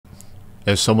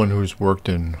As someone who's worked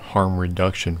in harm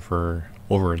reduction for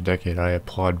over a decade, I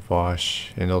applaud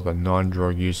Vosh and all the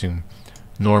non-drug using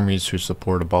normies who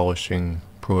support abolishing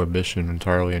prohibition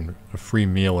entirely, and a free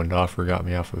meal and offer got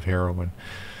me off of heroin.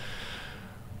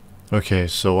 Okay,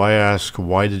 so I ask,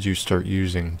 why did you start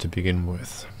using to begin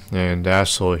with? And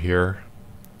Asshole here,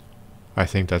 I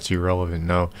think that's irrelevant.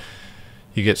 Now,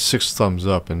 you get 6 thumbs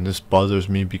up, and this bothers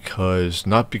me because,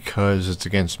 not because it's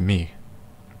against me,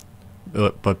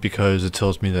 but because it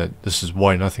tells me that this is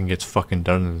why nothing gets fucking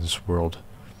done in this world.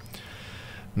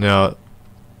 Now,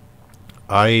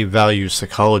 I value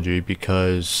psychology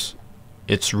because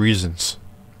it's reasons.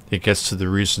 It gets to the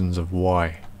reasons of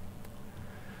why.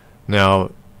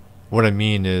 Now, what I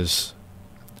mean is,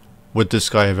 would this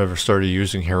guy have ever started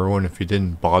using heroin if he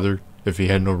didn't bother, if he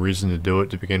had no reason to do it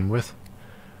to begin with?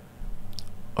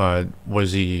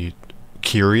 Was he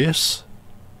curious?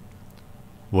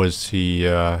 Was he,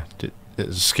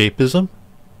 escapism?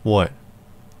 What?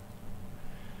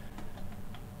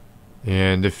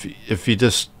 And if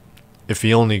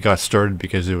he only got started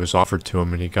because it was offered to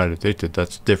him and he got addicted,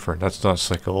 that's different. That's not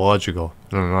psychological.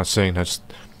 And I'm not saying that's,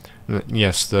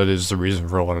 yes, that is the reason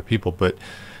for a lot of people, but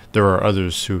there are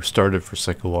others who started for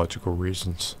psychological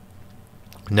reasons.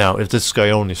 Now, if this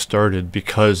guy only started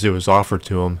because it was offered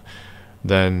to him,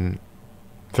 then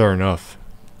fair enough.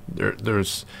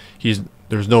 There's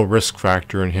no risk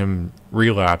factor in him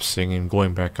relapsing and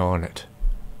going back on it.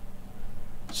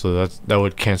 So that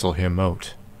would cancel him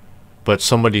out. But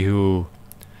somebody who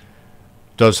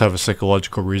does have a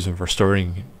psychological reason for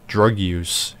starting drug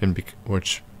use, and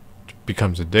which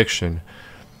becomes addiction,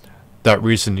 that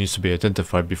reason needs to be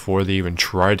identified before they even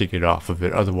try to get off of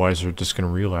it. Otherwise, they're just going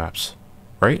to relapse,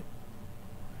 right?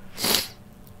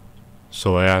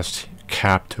 So I asked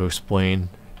Cap to explain,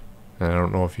 and I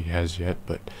don't know if he has yet,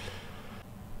 but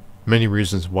many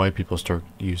reasons why people start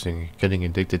using, getting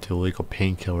addicted to illegal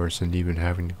painkillers, and even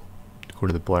having to go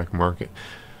to the black market.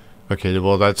 Okay,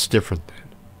 well, that's different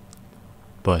then.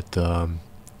 But,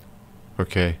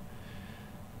 okay.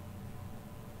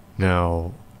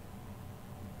 Now,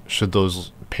 should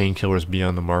those painkillers be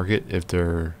on the market if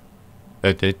they're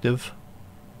addictive?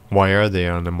 Why are they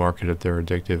on the market if they're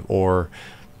addictive? Or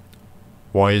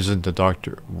why isn't the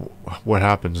doctor... What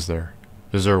happens there?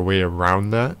 Is there a way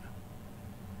around that?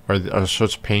 Are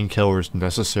such painkillers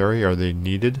necessary? Are they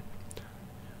needed?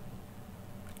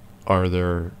 Are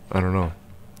there... I don't know.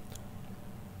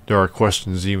 There are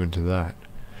questions even to that.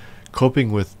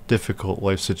 Coping with difficult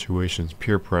life situations,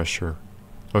 peer pressure.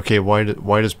 Okay, why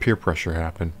does peer pressure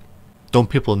happen? Don't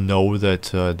people know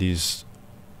that these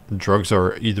drugs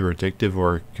are either addictive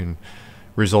or can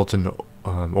result in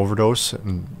overdose,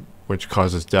 which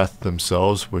causes death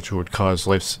themselves, which would cause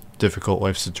difficult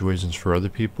life situations for other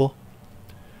people?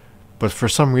 But for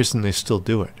some reason they still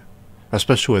do it,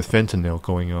 especially with fentanyl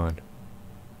going on.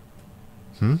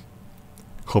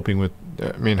 Coping with...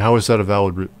 I mean, how is that a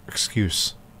valid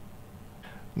excuse?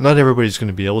 Not everybody's going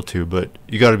to be able to, but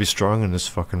you got to be strong in this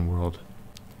fucking world.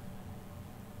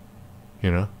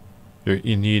 You know?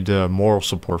 You need moral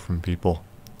support from people.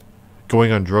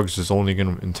 Going on drugs is only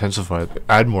going to intensify,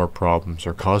 add more problems,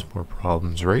 or cause more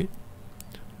problems, right?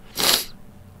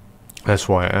 That's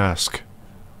why I ask,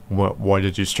 why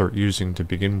did you start using to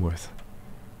begin with?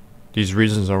 These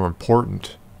reasons are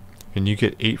important, and you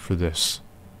get 8 for this.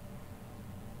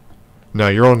 Now,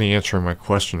 you're only answering my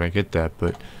question, I get that,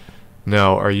 but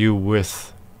now, are you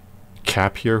with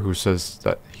Cap here, who says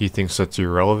that he thinks that's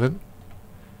irrelevant?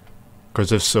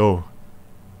 Because if so,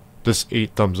 this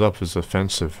 8 thumbs up is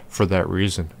offensive for that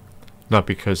reason, not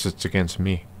because it's against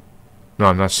me. No,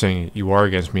 I'm not saying you are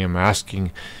against me, I'm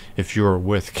asking if you are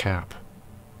with Cap.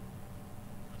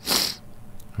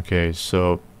 Okay,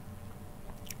 so,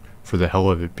 for the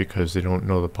hell of it, because they don't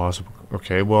know the possible...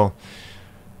 Okay, well,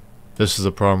 this is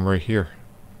the problem right here.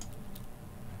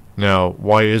 Now,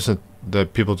 why isn't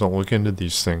that people don't look into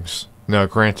these things? Now,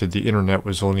 granted, the internet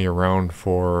was only around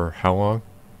for how long?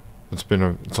 It's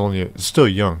still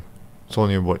young. It's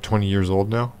only, what, 20 years old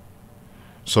now?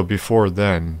 So before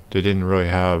then, they didn't really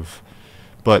have...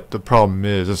 But the problem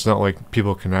is, it's not like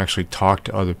people can actually talk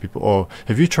to other people. Oh,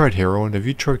 have you tried heroin? Have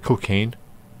you tried cocaine?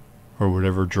 Or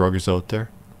whatever drug is out there?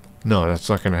 No, that's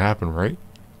not going to happen, right?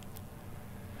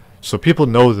 So people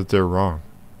know that they're wrong.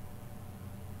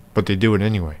 But they do it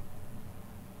anyway.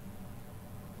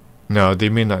 Now, they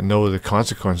may not know the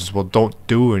consequences. Well, don't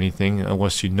do anything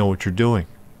unless you know what you're doing.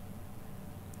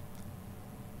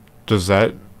 Does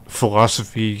that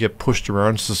philosophy get pushed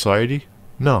around society?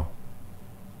 No.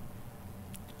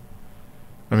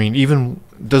 I mean,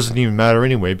 it doesn't even matter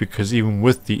anyway, because even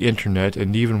with the internet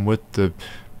and even with the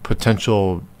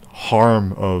potential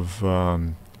harm of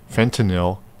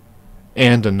fentanyl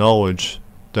and the knowledge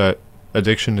that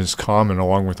addiction is common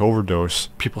along with overdose,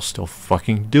 people still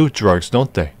fucking do drugs,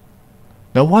 don't they?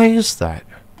 Now, why is that?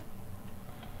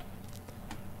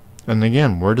 And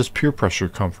again, where does peer pressure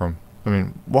come from? I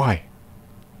mean, why?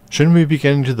 Shouldn't we be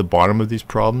getting to the bottom of these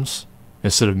problems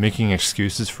instead of making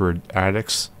excuses for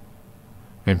addicts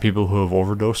and people who have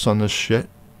overdosed on this shit?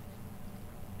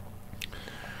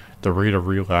 The rate of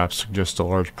relapse suggests a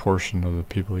large portion of the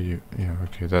people yeah,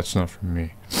 okay, that's not for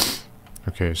me.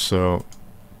 Okay, so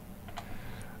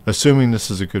assuming this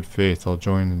is a good faith, I'll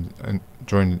join.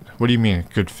 What do you mean,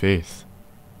 good faith?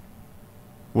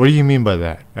 What do you mean by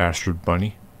that, Astrid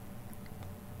Bunny?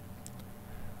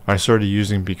 I started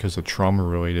using because of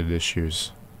trauma-related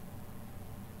issues.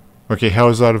 Okay, how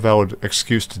is that a valid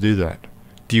excuse to do that?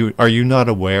 Are you not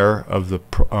aware of the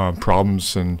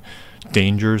problems and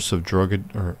dangers of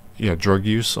drug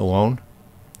use alone?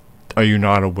 Are you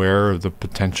not aware of the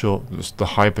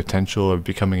high potential of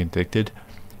becoming addicted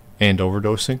and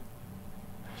overdosing?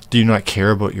 Do you not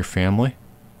care about your family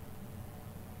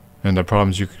and the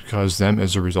problems you could cause them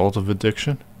as a result of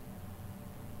addiction?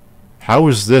 How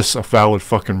is this a valid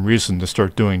fucking reason to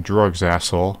start doing drugs,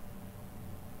 asshole?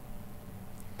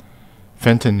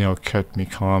 Fentanyl kept me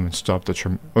calm and stopped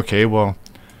the okay, well,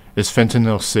 is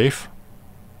fentanyl safe?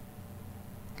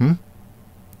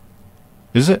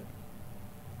 Is it?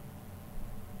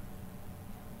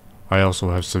 I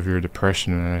also have severe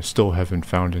depression and I still haven't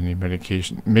found any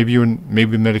medication. Maybe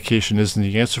medication isn't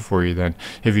the answer for you then.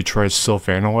 Have you tried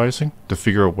self-analyzing to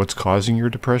figure out what's causing your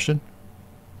depression?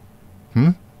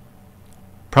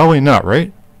 Probably not,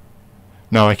 right?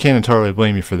 Now, I can't entirely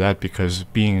blame you for that because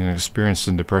being experienced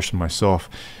in depression myself,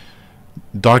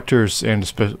 doctors and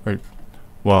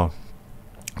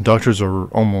doctors are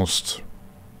almost,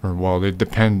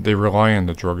 they rely on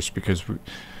the drugs because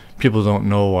people don't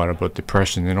know a lot about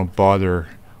depression. They don't bother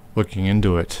looking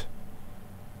into it.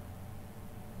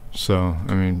 So,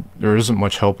 I mean, there isn't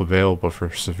much help available for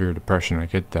severe depression. I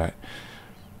get that.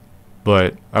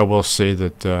 But I will say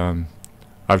that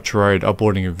I've tried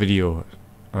uploading a video,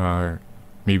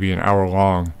 maybe an hour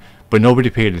long, but nobody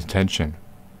paid attention.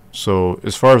 So,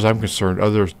 as far as I'm concerned,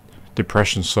 other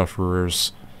depression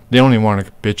sufferers, they only want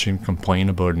to bitch and complain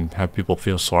about it and have people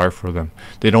feel sorry for them.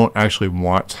 They don't actually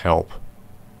want help.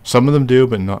 Some of them do,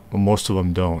 but most of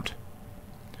them don't.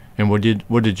 And what did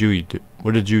you do?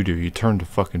 What did you do? You turned to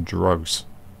fucking drugs.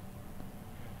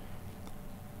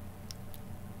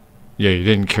 Yeah, you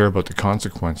didn't care about the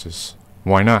consequences.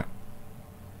 Why not?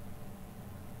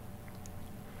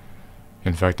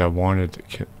 In fact, I wanted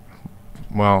to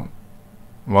well,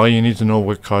 you need to know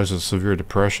what causes severe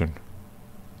depression.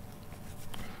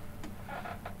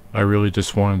 I really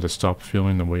just wanted to stop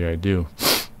feeling the way I do.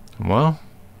 Well,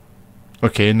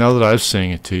 okay, now that I'm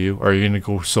saying it to you, are you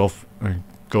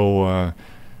gonna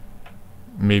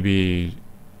maybe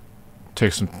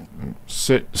take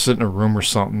sit in a room or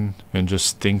something and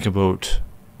just think about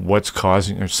what's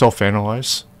causing, or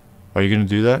self-analyze? Are you gonna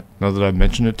do that now that I've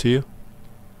mentioned it to you?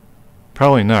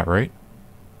 Probably not, right?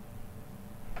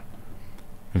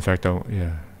 In fact, I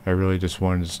really just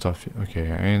wanted to stop.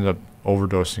 Okay, I ended up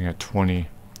overdosing at 20.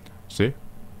 See?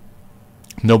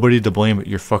 Nobody to blame but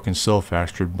your fucking self,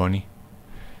 Astrid Bunny.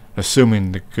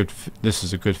 Assuming this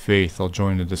is a good faith, I'll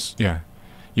join this. Yeah.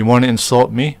 You want to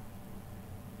insult me?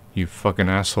 You fucking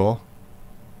asshole.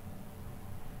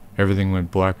 Everything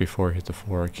went black before I hit the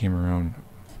floor. I came around.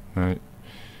 Yeah,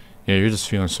 you're just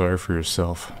feeling sorry for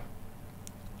yourself.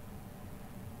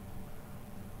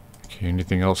 Okay,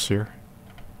 anything else here?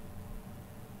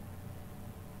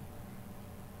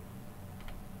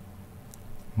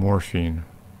 Morphine.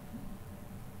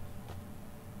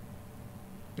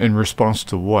 In response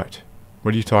to what?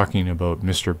 What are you talking about,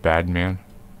 Mr. Badman?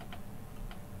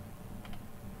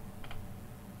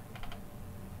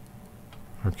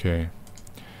 Okay.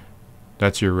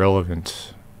 That's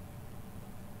irrelevant.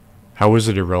 How is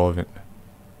it irrelevant?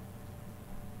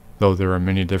 Though there are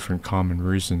many different common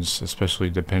reasons, especially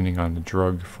depending on the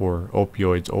drug. For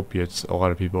opiates, a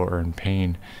lot of people are in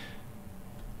pain.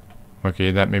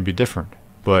 Okay, that may be different,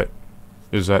 but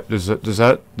does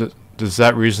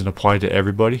that reason apply to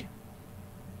everybody?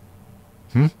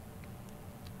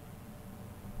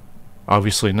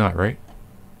 Obviously not, right?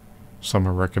 Some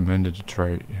are recommended to try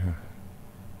it, yeah.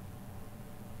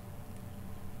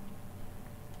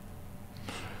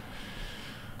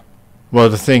 Well,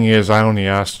 the thing is, I only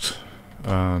asked,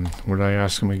 what did I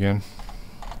ask him again?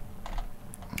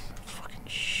 Fucking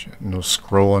shit, no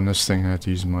scroll on this thing. I have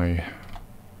to use my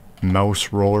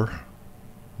mouse roller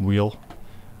wheel.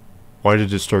 Why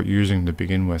did it start using to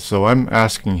begin with? So I'm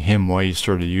asking him why he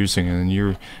started using it, and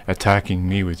you're attacking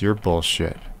me with your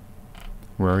bullshit.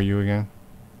 Where are you again?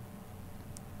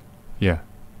 Yeah,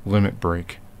 limit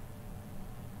break.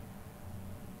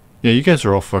 Yeah, you guys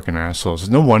are all fucking assholes.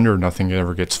 No wonder nothing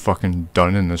ever gets fucking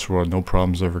done in this world. No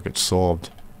problems ever get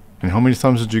solved. And how many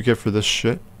thumbs did you get for this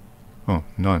shit? Oh,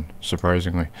 none,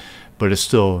 surprisingly. But it's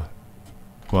still...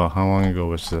 Well, how long ago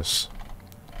was this?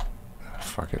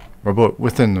 Fuck it. About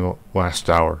within the last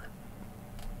hour.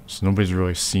 So nobody's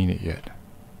really seen it yet.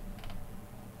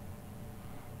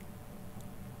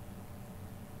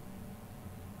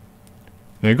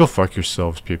 Yeah, go fuck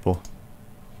yourselves, people.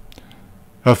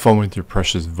 Have fun with your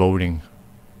precious voting.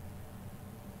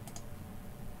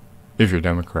 If you're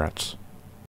Democrats.